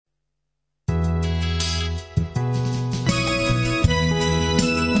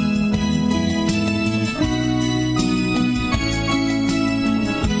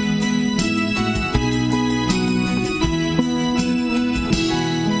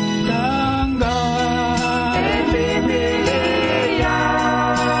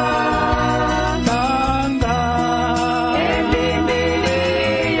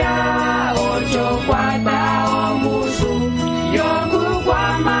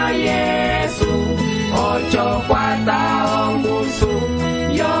kwata ongusu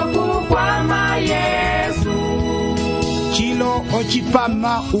yokukwama Yesu. Chilo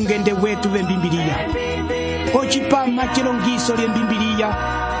ochipama ungende wetu vembimbilia. Ochipama chilongiso lyembimbilia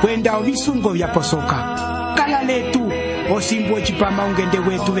kwenda ovisungo vyaposoka. Kala letu osimbu ochipama ungende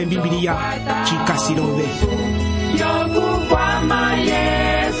wetu vembimbilia chikasilove. Yokukwama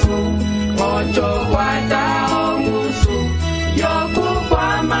Yesu, ocho kwata ongusu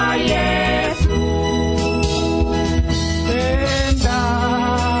yokukwama Yesu.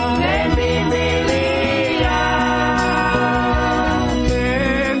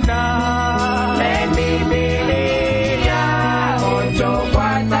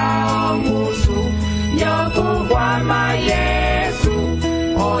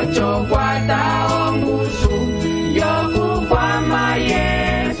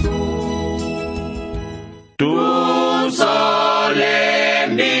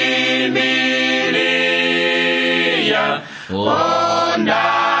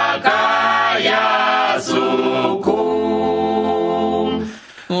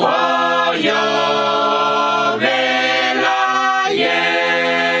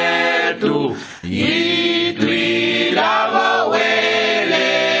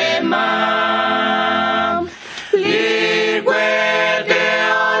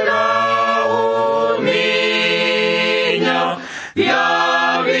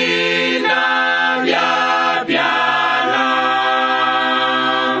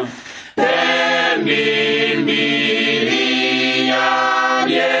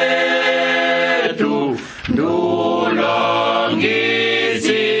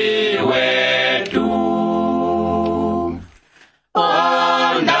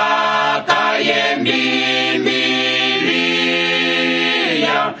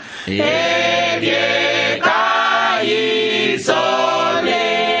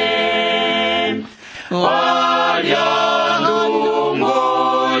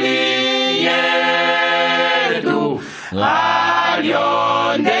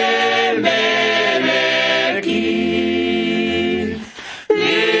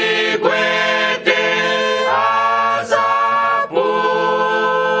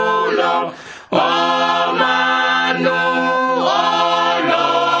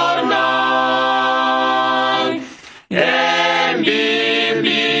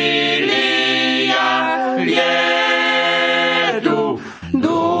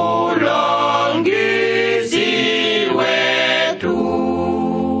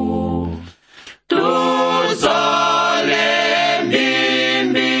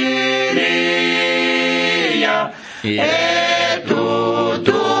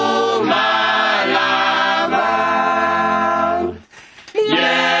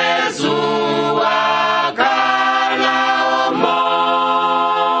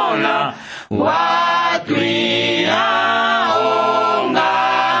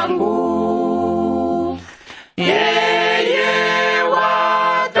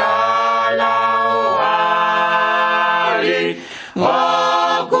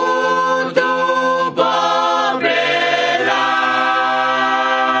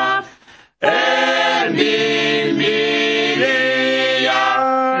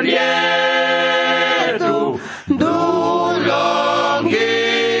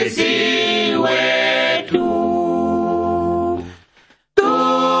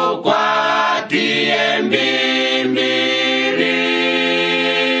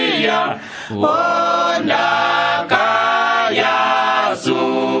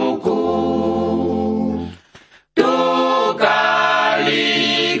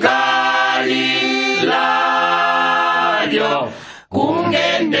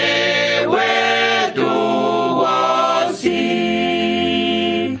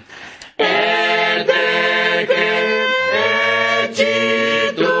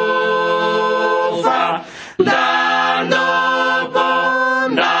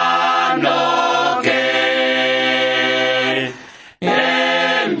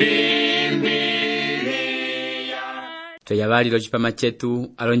 Toyabalilo chipama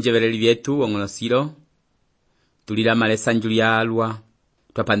chetu alonjevereli vyetu wong'olosilo tulila malesa njuli ya alwa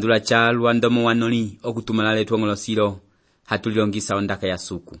twapandula chalwa ndomo wanoli okutumala letu wong'olosilo hatulilongisa ondaka ya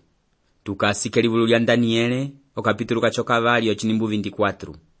suku tukasike libulu lya Daniele okapitulu kachokavali ochinimbu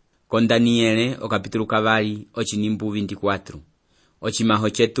 24 kon Daniele okapitulu kavali ochinimbu 24 ochimaho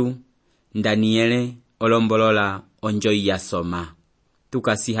chetu Daniele olombolola onjoi ya soma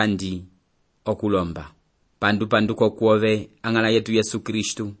tukasihandi okulomba pandu kwa kuove angala yetu Yesu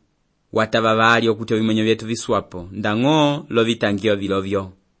Kristu watavavali okuti ovimonyo vyetu viswapo ndango lovitangio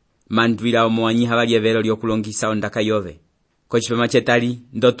vilovyo mandwila omowanyiha vali evelo lyokulongisa ondaka yove kochipema chetali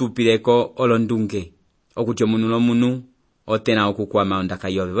ndotupileko olondunge okuti omunulo munu otena okukwama ondaka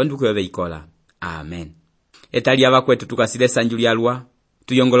yove bonduku yove ikola. Amen. Etali abakwetu tukasile sanju lyalwa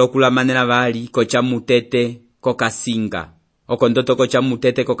tuyongola okulamanela bali kocha mutete kokasinga okondoto kocha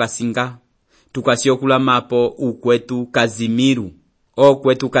mutete kokasinga tukasio kulamapo ukwetu Kazimiru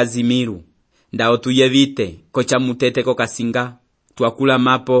okwetu Kazimiru ndao tuyevite kocha mutete kokasinga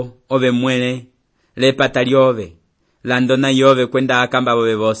twakulamapo ove mwele lepata lyove landona yove kwenda akamba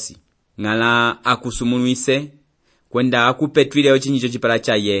bobe bosi ngala akusumuluise kwenda akupetwile ochinyicho chipala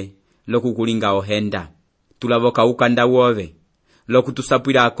chaye lokukulinga ohenda tulavoka ukanda wove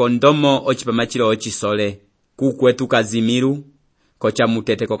lokutusapwila kondomo ochipamachilo ochisole kukwetu Kazimiru kocha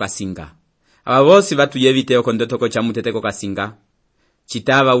mutete kokasinga aba bosi batuyevite okondoto kocha mutete kokasinga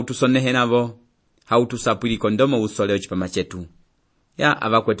chitava utusonehe navo hautusapwili kondomo usole ochipamachetu ya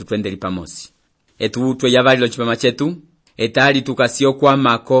abakwetu twendeli pamosi etu tweyavalilo ochipamachetu etali tukasio kwa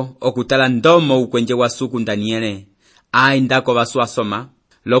mako okutala ndomo ukwenje wa suku Daniele aindako baswasoma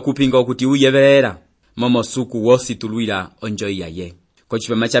lokupinga okuti uyeverera momo suku wosi tuluila onjoi yaye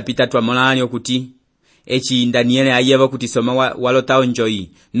kochipama chapita twamolani okuti echi Daniele ayeva kuti soma walota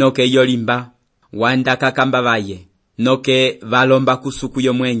onjoi noke yolimba wanda kakamba baye noke valomba kusuku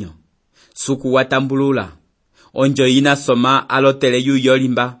yomwenyo suku watambulula onjoi inasoma alotele yu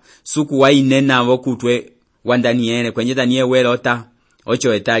yolimba suku wainena wokutwe wa Daniele kwenye Daniele welota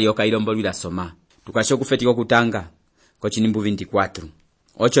ocho etali okailombolwila soma tukasho kufetiko kutanga kochinimbu 24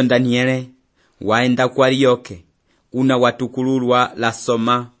 ocho Daniele waenda kwa liyoke una watukululwa la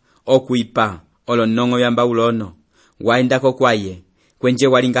soma okuipa olonongo yamba ulono waenda kokwaye kwenje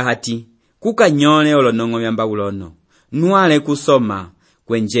walinga hati kukanyole olonongo yamba ulono nuale kusoma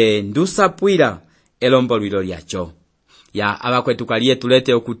kwenje ndusapwila elombolwilo lyacho ya abakwetu kaliye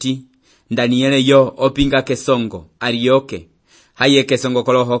tulete okuti Daniele yo opinga kesongo aliyoke haye kesongo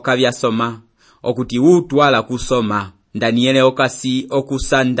kolohoka byasoma okuti utwala kusoma Daniele okasi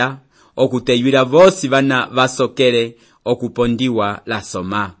okusanda okuteywila vosi bana basokele okupondiwa la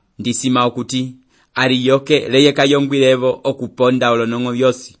soma ndisima okuti aliyoke leye kayongwilevo okuponda olonongo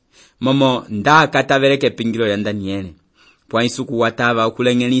byosi momo ndakatavereke pingilo ya Daniele pwa isuku watava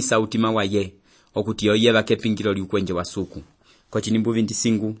okulengelisa utima waye okuti oyeva kepingilo liukwenje wa suku kochinimbu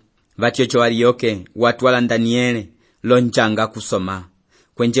 25 vatyocho aliyoke watwala Daniele lonjanga kusoma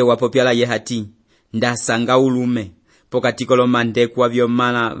kwenje wapopyala ye hati ndasanga ulume pokatiko lomandekwa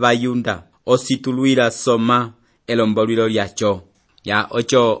byomala bayunda osituluila soma elombolwilo lyacho ya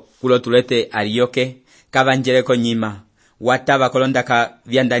ocho kulo tulete aliyoke kavanjele konyima watava kolondaka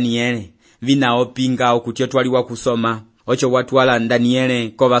vya Daniele vina opinga okuti otwaliwa kusoma ocho watwala Daniele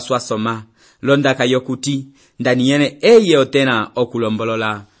kovaswa soma londaka yokuti Daniele eye otena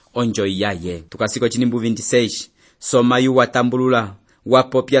okulombolola onjoi yaye tukasiko chinimbu 26 soma yu watambulula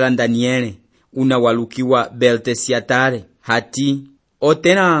wapopyala Daniele una walukiwa Beltesiatare hati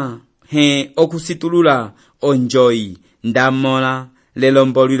otena he okusitulula onjoi ndamola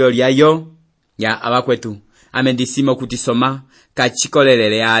lelombolwilo lyayo ya abakwetu amendisimo kuti soma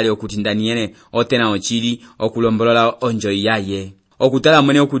kachikolelele ale okuti Daniele otena ochili okulombolola onjoi yaye okutala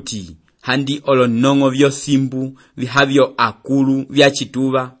mwene okuti handi olonongo byosimbu bihavyo akulu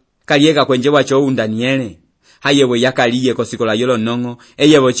byachituba kalieka kwenje wacho Daniele hayewe yakaliye kosikola yolonongo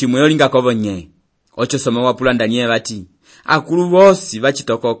eyevo chimwe yolinga kobonye ocho soma wapula Daniele bati akulu bosi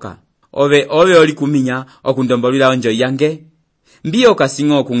bachitokoka ove oli kuminya okundombolwila onjoi yange mbiyo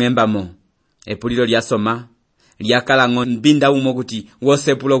kasingo okungembamo epulilo lya soma lyakalango mbinda umo kuti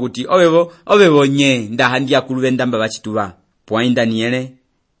wosepulo kuti ovevo nye ndahandi akulu bendamba bachituba pwa Daniele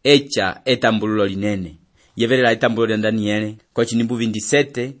echa etambululo linene yevelela etambululo lya Daniele kochinimbu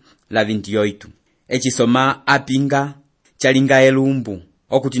 27 la 28 echisoma apinga chalinga elumbu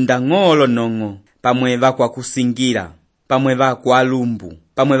okuti ndang'olo nongo pamweva kwa kusingira pamweva kwa lumbu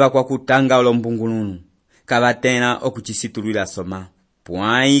pamweva kwa kutanga olombungulunu kavatena okuchisitulula soma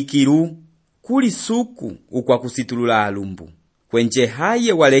pwaikiru kuli suku ukwa kusitulula alumbu kwenje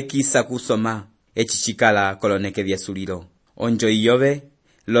haye walekisa kusoma echichikala koloneke vyesulilo onjo iyove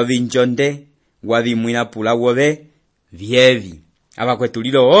lovinjonde wavimwila pula wove vyevi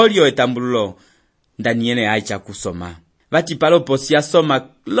abakwetulilo olio etambululo Daniele aicha kusoma vatipalo posia soma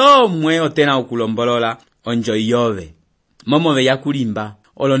lomwe otena ukulombolola onjo iyove momove yakulimba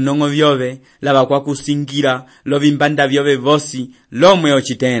olonongo vyove lava kwa kusingira lovimbanda vyove vosi lomwe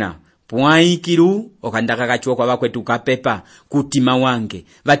ochitena pwaikiru okandaka kachuo kwa bakwetu kapepa kutima wange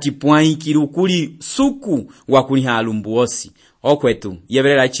vati pwaikiru kuli suku wakuliha alumbu osi okwetu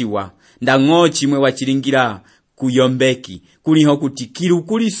yevelela chiwa ndang'o chimwe wachilingira kuyombeki kuliho kutikiru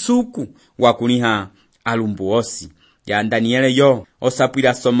kuli suku wakuliha alumbu osi ya Daniele yo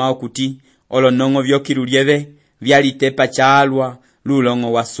osapwila soma okuti olonongo vyokilu lyeve vyalitepa chalwa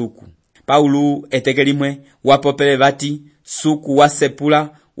lulongo wa suku. Paulu etekelimwe wapopele vati suku wasepula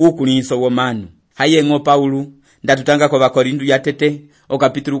ukulinso womanu. Hayengo Paulu ndatutanga kwa Korindu ya tete o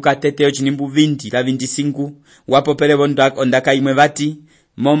kapitulu ka tete ochinimbu 20 la 25 wapopele ondaka imwe vati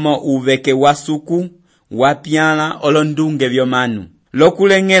momo uveke wa suku wapyala olondunge vyomanu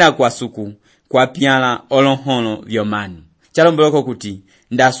lokulengela kwa suku kwa pyala olonhono vyomanu. Chalomboloko kuti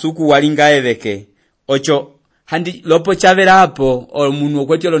nda suku walinga eveke ocho handi lopo chavelapo omunu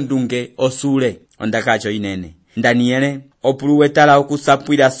okweti olondunge osule ondakacho inene. Daniele opuluwetala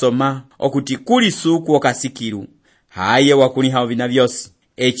okusapwila soma okuti kuli suku okasikilu haye wakuniha ovina vyosi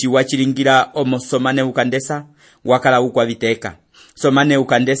echi wachilingira omosomane ukandesa wakala ukwa viteka somane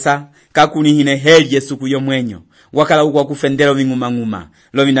ukandesa kakunihine helye suku yomwenyo wakala ukwa kufendelo ving'umang'uma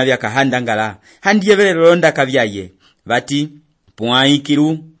lovina vyakahandangala handiyevele londa kavyaye vati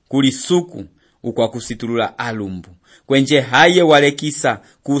puaikilu kuli suku ukwa kusitulula alumbu kwenje haye walekisa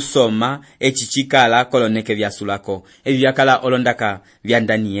kusoma echichikala koloneke vyasulako evi vyakala olondaka vya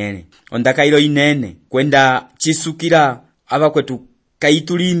Daniele. Ondaka ilo inene kwenda chisukila abakwetu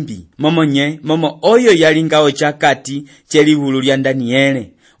kaitulimbi momo oyo yalinga ochakati chelivulu lya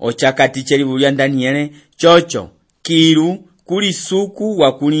Daniele. Ochakati chelivulu lya Daniele chocho kilu kuli suku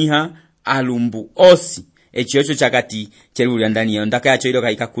wakuniha alumbu osi echiocho chakati chelivulu lya Daniele. Ondaka yacho ilo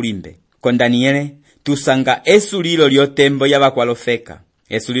kaika kulimbe kon Daniele tusanga esulilo lyotembo yabakwalofeka.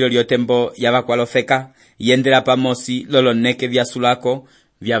 Esulilo lyotembo yabakwalofeka yendela pamosi loloneke vyasulako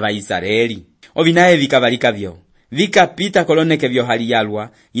vya Baisraeli. Ovinaye vikabalika vyo vikapita koloneke vyo haliyalwa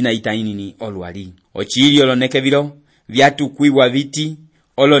inaita inini olwali. Ochili oloneke vilo vyatukwibwa viti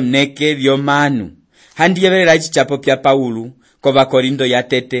oloneke vyo manu. Handiyevelela ichichapo pya Paulu kova Korinto ya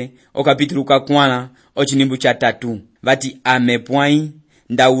tete o kapitulu ka 4 ochinimbu cha 3 vati amepwai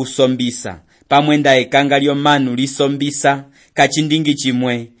nda usombisa pamwenda ekanga lyomanu lisombisa kachindingi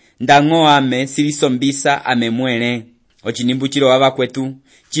chimwe ndango ame silisombisa amemwele. Ochinimbu chilo wabakwetu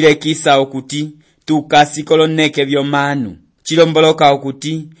chilekisa okuti tukasi koloneke vyomanu chilomboloka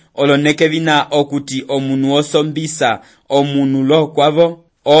okuti oloneke vina okuti omunu osombisa omunu lo kwavo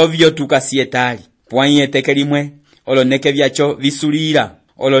ovyo tukasietali pwanye tekelimwe oloneke vyacho visulira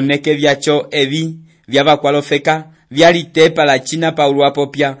oloneke vyacho evi vyabakwalofeka vyalitepa la china Paulo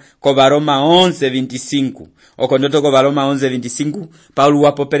apopya ko Baroma 11:25 okondoto ko Baroma 11:25 Paulo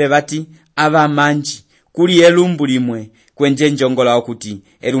apopele vati ava manji kuli elumbu limwe kwenje njongola okuti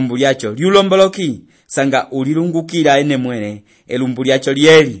elumbu lyacho lyulomboloki sanga ulilungukira ene mwene elumbu lyacho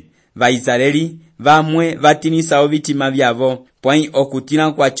lyeli Baisraeli vamwe vatinisa ovitima vyavo pwai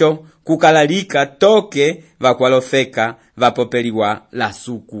okutila kwacho kukalalika toke vakwalofeka vapopeliwa la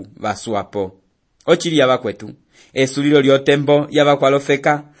suku vasuapo. Ochili yabakwetu esulilo lyotembo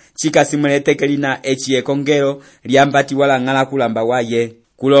yabakwalofeka chikasimweletekelina echiekongelo lyambati wala ngala kulamba waye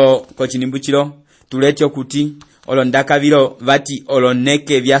kulo kochinimbu chilo tulecho kuti olondaka vilo vati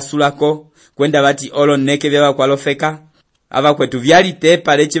oloneke vyasulako kwenda vati oloneke vyabakwalofeka abakwetu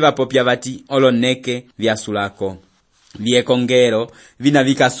vyalitepa lechi vapopya vati oloneke vyasulako vyekongelo vina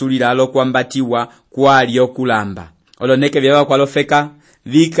vikasulira lokwambatiwa kwalyo kulamba oloneke vyabakwalofeka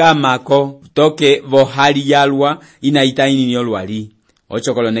vika mako toke vohali yalwa inaita inini olwali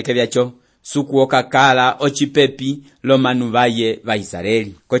ochokoloneke vyacho sukuoka kala ochipepi lomanu vaye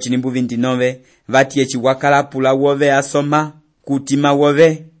Baisraeli. Kochinimbu 29 vati echi wakala pula wove asoma kutima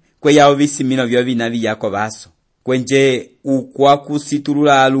wove kweya ovisimino vyo vina viyako vaso kwenje ukwa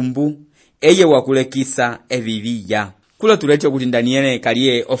kusitulula alumbu eye wakulekisa eviviya. Kulo tulete kuti Daniele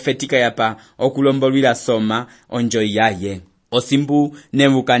kaliye ofetika yapa okulombolwila soma onjo yaye. Osimbu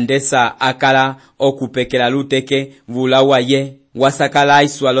Nebukandesa akala okupekela luteke vulawaye wasakala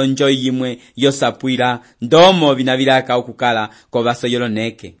iswalo njo yimwe yosapwira ndomo vinavilaka okukala kovaso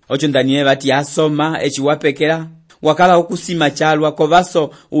yoloneke. Ocho Daniele vati asoma echiwapekela wakala okusima chalwa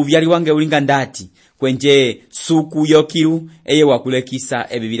kovaso uvyali wange ulinga ndati kwenje suku yokilu eye wakulekisa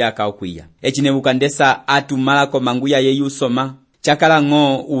ebivilaka okwiya. Echi Nebukandesa atumalako manguya yeyusoma chakala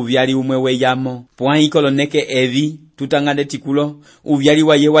ngo uvyali umwe weyamo pwai koloneke evi tutangande tikulo uvyali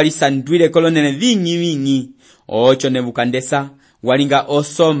waye wali sandwile kolonene vingi ocho Nebukandesa walinga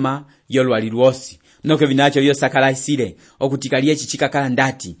osoma yolwali lwosi noke vinacho yosakala isile okutikalie chichikakala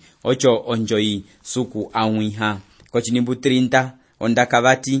ndati ocho onjoi suku awiha. Kochinimbu 30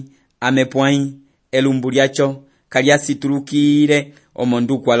 ondakavati amepwai elumbu lyacho kalyasiturukire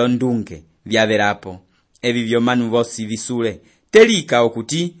omonduku alondunge vyaverapo evi vyomanu vosi visule telika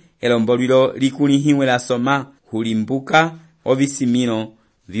okuti elombolwilo likulihimwe la soma hulimbuka ovisimino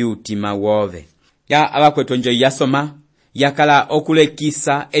vyutima wove ya abakwetu njo yasoma yakala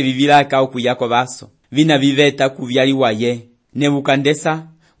okulekisa ebivilaka okuyako baso vina viveta kuvyaliwaye. Nebukandesa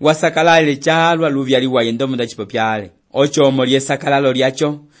wasakalale chalwa luvyaliwaye ndomo dachipopyale. Ocho omo lyesakalalo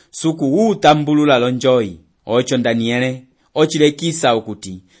lyacho suku utambulula lonjoyi. Ocho Daniele ochilekisa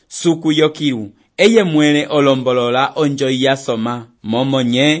okuti suku yokiru eye mwele olombolola onjoyi ya soma.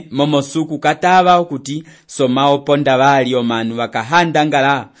 Momo suku kataba okuti soma oponda bali omanu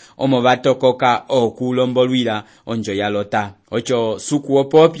bakahandangala omo batokoka okulombolwila onjoyi ya lota. Ocho suku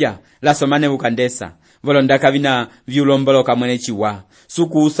opopya la soma Nebukandesa volondaka vina vyulomboloka mwene chiwa.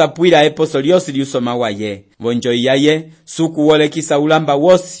 Suku usapwila eposo lyosi liusoma waye. Vonjoyi yaye suku wolekisa ulamba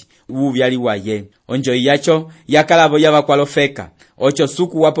wosi uvyali waye. Onjoyi yacho yakalavo yava kwalofeka. Ocho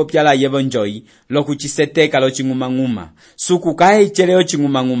suku wapopyala ye vonjoyi lokuchiseteka lo chingumanguma. Suku kaeichele o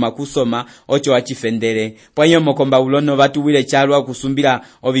chingumanguma kusoma ocho wachifendele. Pwanyo mokomba ulono vatuwile chalwa kusumbila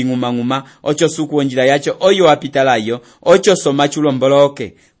ovingumanguma. Ocho suku onjila yacho oyo wapitalayo. Ocho soma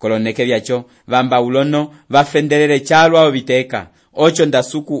chulomboloke. Koloneke vyacho vamba ulono vafendelele chalwa oviteka. Ocho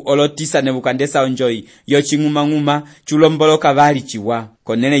ndasuku olotisa Nebukandesa onjoyi yo chingumanguma chulomboloka vali chiwa.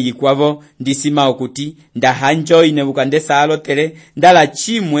 Konene yikwavo ndisima okuti ndahanjoyi Nebukandesa alotele ndala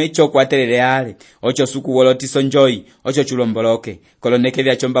chimwe chokwatelele ale. Ocho suku wolotisa onjoyi ocho chulomboloke. Koloneke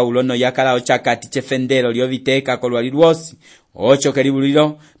vya chomba ulono yakala ochakati chefendelo lioviteka kolwali lwosi. Ocho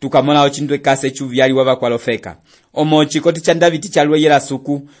kelibulilo tukamola ochindwe kase chuvyali wava kwalofeka. Omo chikoti chandaviti chalwe yela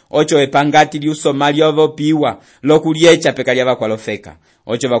suku. Ocho epangati liusoma lyovo piwa lokuliecha peka lyava kwalofeka.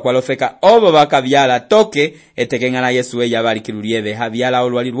 Ocho vakwalofeka ovo vakavyala toke eteke ngala Yesu eya valikilulieve havyala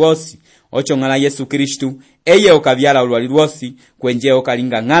olwali lwosi. Ocho ngala Yesu Kristu eye okavyala olwali lwosi kwenje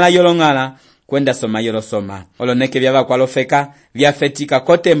okalinga ngala yolongala kwenda soma yolosoma. Oloneke vyava kwalofeka vyafetika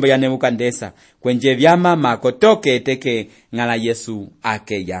kotembo ya Nebukandesa kwenje vyamama kotoke eteke ngala Yesu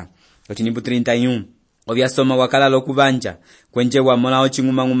akeya. Ochinibu 31 ovyasoma wakala lokuvanja kwenje wamola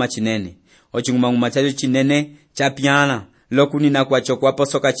ochingumanguma chinene. Ochingumanguma chacho chinene chapyana lokunina kwacho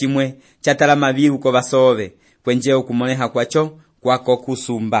kwaposoka chimwe chatala maviru ko basove kwenje okumoneha kwacho kwako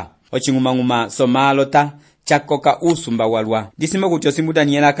kusumba. Ochingumanguma soma lota chakoka usumba walwa. Disimo kuti osimu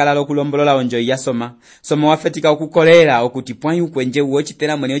Daniele akala lokulombolola onjoyi ya soma. Soma wafetika okukolera okuti pwanyu kwenje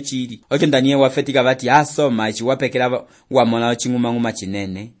uochitela mwene ochili. Ocho Daniele wafetika vati asoma ichiwapekela wamola ochingumanguma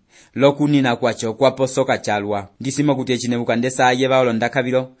chinene lokunina kwacho kwaposoka chalwa. Disimo kuti Nebukandesa aye vaolonda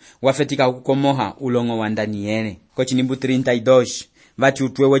kabilo wafetika okukomoha ulongo wa Daniele. Kochinibu 32 vati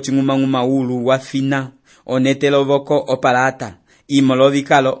utwewe chingumanguma ulu wafina onetelo voko opalata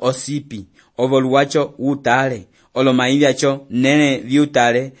imolovikalo osipi ovoluwacho utale olomaivyacho nene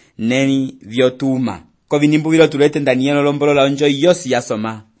vyutale neni vyotuma. Kovinimbu vilo tulete Daniele lombolola onjoyi yosi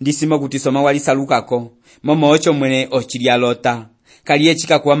yasoma. Ndisimo kuti soma walisalukako momo ocho mwene ochilia lota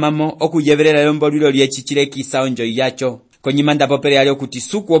kaliechika kwa mamo okuyevelela lombolwilo liechichilekisa onjoyi yacho. Konyima ndapopele yali okuti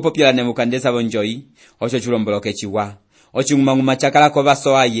suku opopyala Nebukandesa vonjoyi ocho chulomboloke chiwa. Ochingumanguma chakala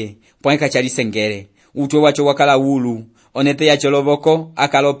kovaso aye pwanka chalisengele utwe wacho wakala ulu onete yacho lovoko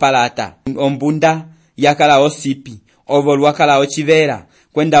akalo palata ombunda yakala osipi ovolu wakala ochivera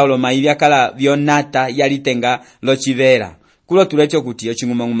kwenda olomaivi akala vyonata yalitenga lochivera. Kulo tulecho kuti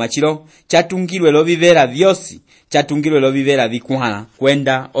ochingumanguma chilo chatungilwe lovivera vyosi chatungilwe lovivera vikwala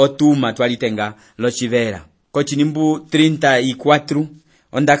kwenda otuma twalitenga lochivera. Kochinimbu 34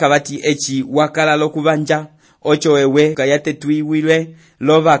 ondaka vati echi wakala lokuvanja ocho ewe kayate tuiwilwe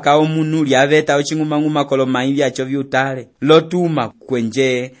lova kaomunu lyaveta ochingumanguma kolomai vyacho vyutale lotuma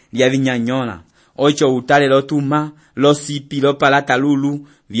kwenje lyavinyanyola. Ocho utale lotuma losipi lopalata lulu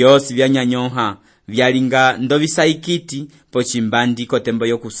vyosi vyanyanyoha vyalinga ndovisaikiti pochimbandi kotembo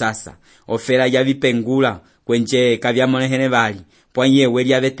yokusasa. Ofera yavipengula kwenje kavyamonehene vali pwanyewe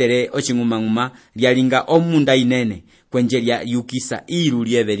lyavetere ochingumanguma lyalinga omunda inene kwenje lyayukisa ilu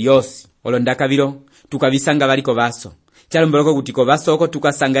lyeve lyosi. Olondaka vilo tukavisanga valiko vaso chalomboloko kuti kovaso oko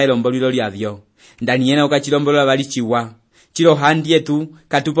tukasanga elombolilo lyavyo. Daniele okachilombolola vali chiwa chilo handi yetu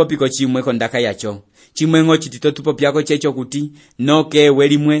katupopiko chimwe kondaka yacho chimwengo chitito tupopyako checho kuti noke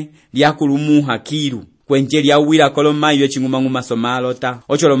welimwe lyakulumuha kilu kwenje lyawila kolomaiyo chingumanguma somalota.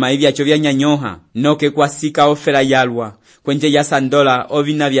 Ocho lomaivi vyacho vyanyanyoha noke kwasika ofera yalwa kwenje yasandola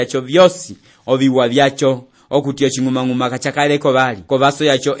ovina vyacho vyosi oviwa vyacho okuti ochingumanguma kachakaleko vali kovaso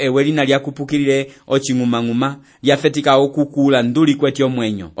yacho ewelina lyakupukilile ochingumanguma lyafetika okukula nduli kwetyo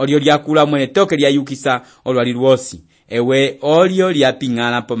mwenyo olyo lyakula mwene toke lyayukisa olwali lwosi ewe olyo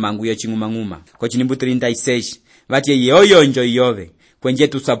lyapingala pomangu yochingumanguma. Kochinibu 36 vati eye oyo onjoyi yove kwenje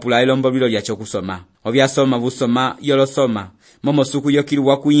tusapula elombolwilo lyacho kusoma. Ovyasoma busoma yolosoma momo suku yokilu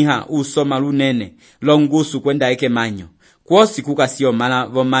wakuiha usoma lunene longusu kwenda eke manyo kwosi kukasiyo mala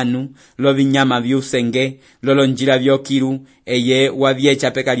vomanu lovinyama vyusenge lolonjila vyokilu eye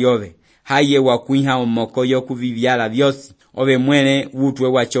wavyecha peka lyove haye wakwiha omoko yokuvivyala vyosi ove mwene wutwe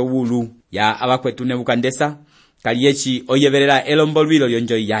wacho wulu ya abakwetu Nebukandesa kaliyechi oyeverera elombo lwilo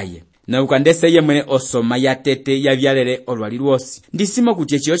lyonjo yaye Nebukandesa ye mwene osoma yatete yavyalele olwali lwosi ndisimo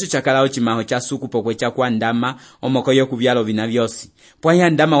kuti echiyocho chakalawo chimaho cha suku pokwe chakwandama omoko yokuvyalo vina vyosi pwaya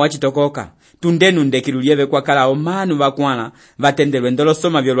ndama wachitokoka tundenu ndekilulyeve kwakalawo manu vakwana vatendelwe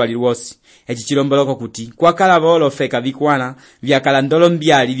ndolosoma vyolwali lwosi echi chilomboloko kuti kwakala volofeka vikwana vyakala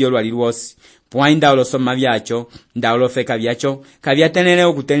ndolombyali vyolwali lwosi pwaya ndaolosoma vyacho ndaolofeka vyacho kavyatenele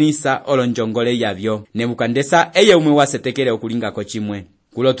okutenisa olonjongole yavyo Nebukandesa eye umwe wasetekele okulingako chimwe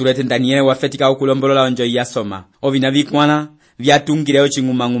kulo tulete Daniele wafetika okulombolola onjo yasoma ovina vikwana vyatungileo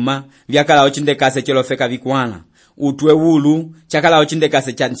chingumanguma vyakala ochindekase chelofeka vikwana utwe wulu chakala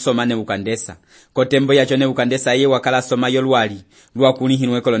ochindekase cha soma Nebukandesa kotembo yacho Nebukandesa ye wakala soma yolwali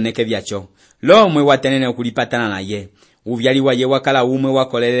lwakunihinwe koloneke vyacho lomwe watenene okulipatana naye uvyaliwa ye wakala umwe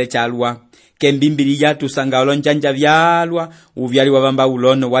wakolele chalwa kembimbilija tusanga olonjanja vyalwa uvyaliwa vamba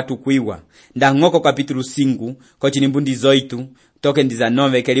ulono watukwiwa ndangoko kapitulu 5 kochinimbundi zoitu toke ndiza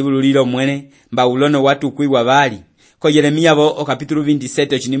 9 kelibululilo mwene mba ulono watukwiwa vali ko Yeremia vo okapitulu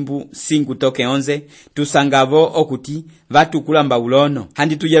 27 chinimbu 5 toke 11 tusanga vo okuti vatukula mba ulono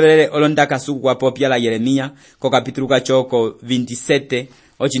handi tuyevelele olondaka suku kwa popya la Yeremia ko kapitulu kachoko 27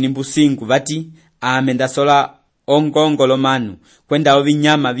 ochinimbu 5 vati amendasola ongongolo manu kwenda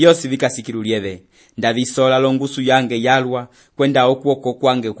ovinyama vyosi vikasikilulyeve ndavisola longusu yange yalwa kwenda okuoko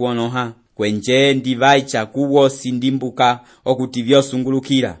kwange kuonoha kwenje ndivaicha kuwosi ndimbuka okuti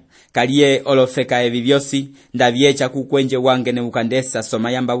vyosungulukira kaliye olofeka evi vyosi ndavyecha kukwenje wange Nebukandesa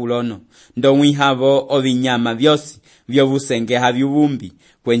soma yamba ulono ndomwihavo ovinyama vyosi vyovusenge havyuvumbi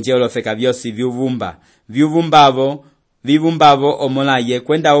kwenje olofeka vyosi vivumbavo omolaye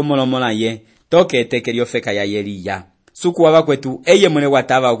kwenda omolomolaye toke eteke lyofeka ya Eliya suku wava kwetu eye mwene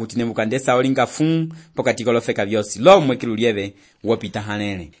watava okuti Nebukandesa olinga fun pokati kolofeka vyosi lomwe kilulyeve wopita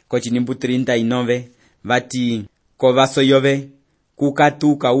hanene kochinimbu 39 vati kovaso yove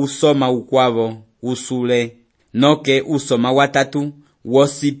kukatuka usoma ukwavo usule noke usoma watatu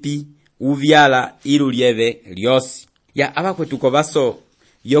wosipi uvyala ilulyeve lyosi ya abakwetu kovaso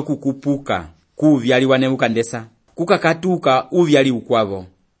yokukupuka kuvyaliwa Nebukandesa kukakatuka uvyali ukwavo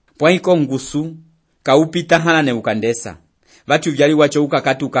pwaiko ngusu kaupita hana Nebukandesa vatu vyali wacho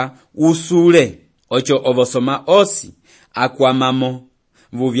ukakatuka usule ocho ovosoma osi akwamamo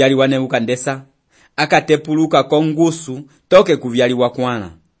vuvyali wa Nebukandesa akatepuluka kongusu toke kuvyali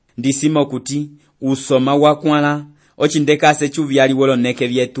wakwana ndisimo kuti usoma wakwana ochindekase chuvyali woloneke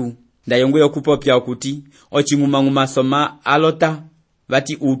vyetu ndayongwe okupopya okuti ochingumanguma soma alota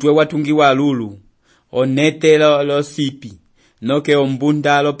vati utwe watungiwa lulu onetelo lo sipi noke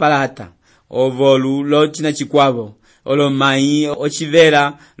ombunda lo palata ovolu lo china chikwavo olo mai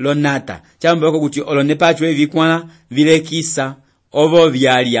ochivera lo nata chamboko kuti olonepacho evikwana vilekisa ovo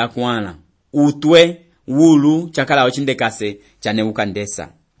vyali akwana utwe wulu chakala ochindekase cha Nebukandesa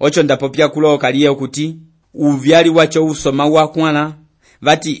ocho ndapopya kulo kaliye okuti uvyali wacho usoma wakwana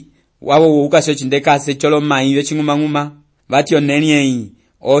vati wawo ukasho chindekase cholo mai vechingumanguma vati onenyeyi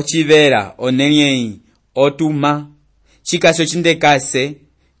ochivera onenyeyi otuma chikasho chindekase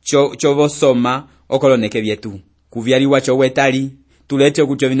chovosoma okoloneke vyetu kuvyali wacho wetali tulete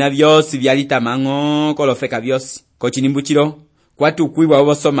okuti ovina vyosi vyali tamango kolofeka vyosi kochinimbu chilo kwatukwiwa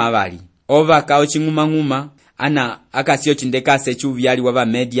ovosoma avali ovaka ochingumanguma ana akasiyo chindekase chuvyali wava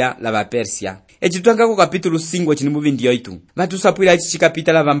Media lava Persia echitwangako kapitulu 5 chinimbu vindioitu vatusapwila ichi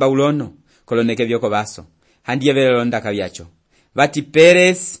chikapita lavamba ulono koloneke vyoko vaso handiyevelelo ndaka vyacho vati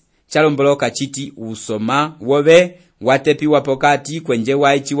Peres chalomboloka chiti usoma wove watepiwa pokati kwenje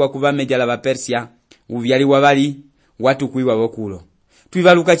waichi wakuva Media lava Persia uvyali wavali watukwiwa vokulo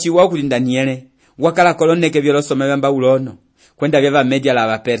twivaluka chiwa kuti Daniele wakala koloneke vyolosoma vyamba ulono kwenda vyava Media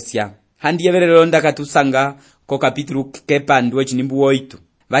lava Persia handiyevelelo ndaka tusanga ko kapitulu kepandu echinimbu woitu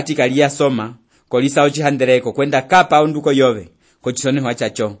vati kaliya soma kolisa ochihandereko kwenda kapa onduko yove kochisoneho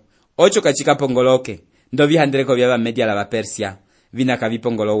chacho ocho kachikapongoloke ndo vihandereko vyava Media lava Persia vina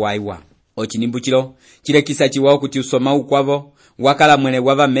kavipongolo waiwa ochinimbu chilo chilekisa chiwao kuti usoma ukwavo wakala mwene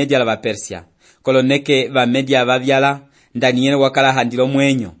wava Media lava Persia koloneke va Media vavyala Daniele wakala handilo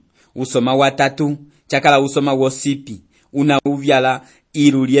mwenyo usoma watatu chakala usoma wosipi una uvyala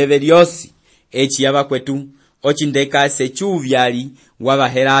ilulyeve lyosi echi yava kwetu ochindekase chuvyali wava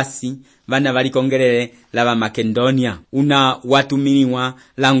Herasi vana valikongelele lava Makedonia una watumiliwa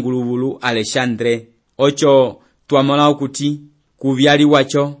languluvulu Alexandre ocho tuamola okuti kuvyali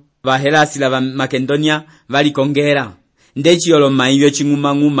wacho va Herasi lava Makedonia valikongela ndechi oloma ivyo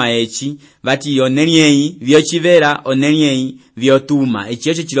ching'uma echi vati oneliei vyochivera oneliei vyotuma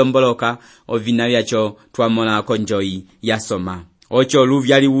echiyocho chilomboloka ovina vyacho twamona konjoi yasoma ocho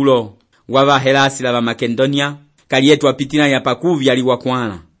luvyali ulo wavahelasila va Makedonia kalietu apitina ya paku vyali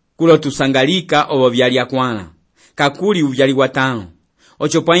wakwana kulo tusangalika ovo vyali akwana kakuli uvyali watano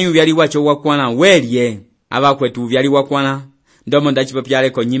ocho pwanyi uvyali wacho wakwana welye abakwetu uvyali wakwana ndomo ndachipopyale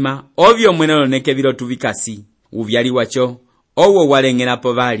konyima ovyo mwenelo neke vilo tuvikasi uvyali wacho owo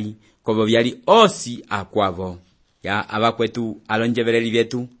walengelapo vali kovo vyali osi akwavo ya abakwetu alonjevereli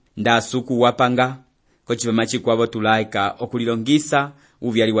vyetu ndasuku wapanga kochipama chikwavo tulaika okulilongisa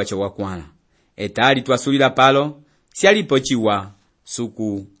uvyali wacho wakwana etali twasulila palo sialipo chiwa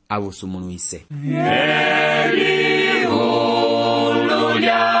suku avusumunuise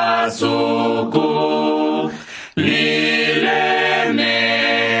Hallelujah, suku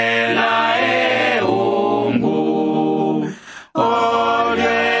lilemela eungu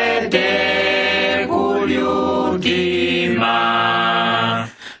orete kuliutima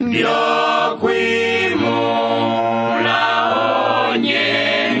byokwimula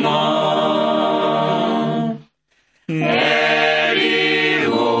onyengo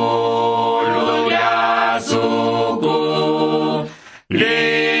Hallelujah, suku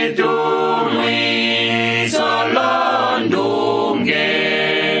litumwi solondunge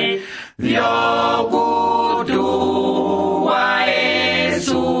vyokutuwa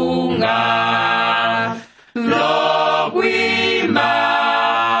esunga lokwima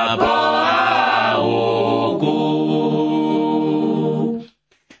poauku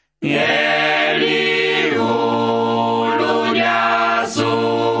Hallelujah,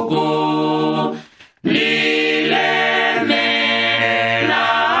 suku lilemela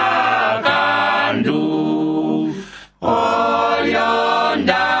kandu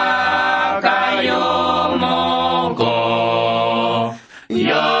oyonda kayomoko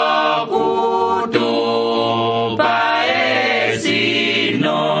yokutupa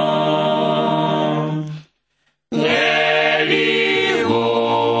esino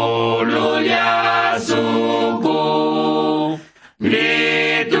Hallelujah, suku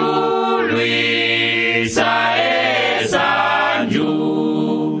litulwisa esanju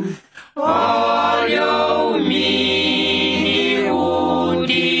oyo umini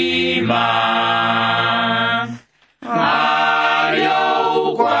udima ayo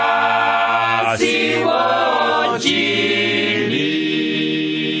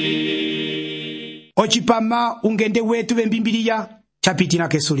ukwasiwochili ochipama ungende wetu vembimbiliya chapitina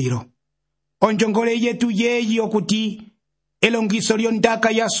kesuliro onjongole yetu yeyi okuti elongiso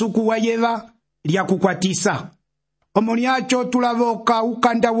lyondaka ya suku wa yeva lyakukwatisa omo lyacho tulavoka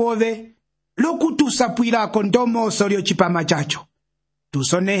ukanda wove lokutusapwilako ndomoso lyochipama chacho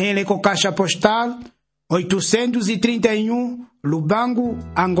tusonehele ko kasha postal 831 Lubangu,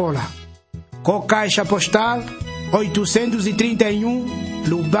 Angola. Ko kasha postal 831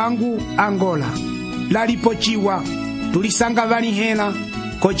 Lubangu, Angola. Lalipochiwa tulisanga vanihela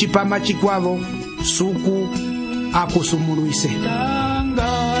ko chipama chikwavo suku akusumuluise.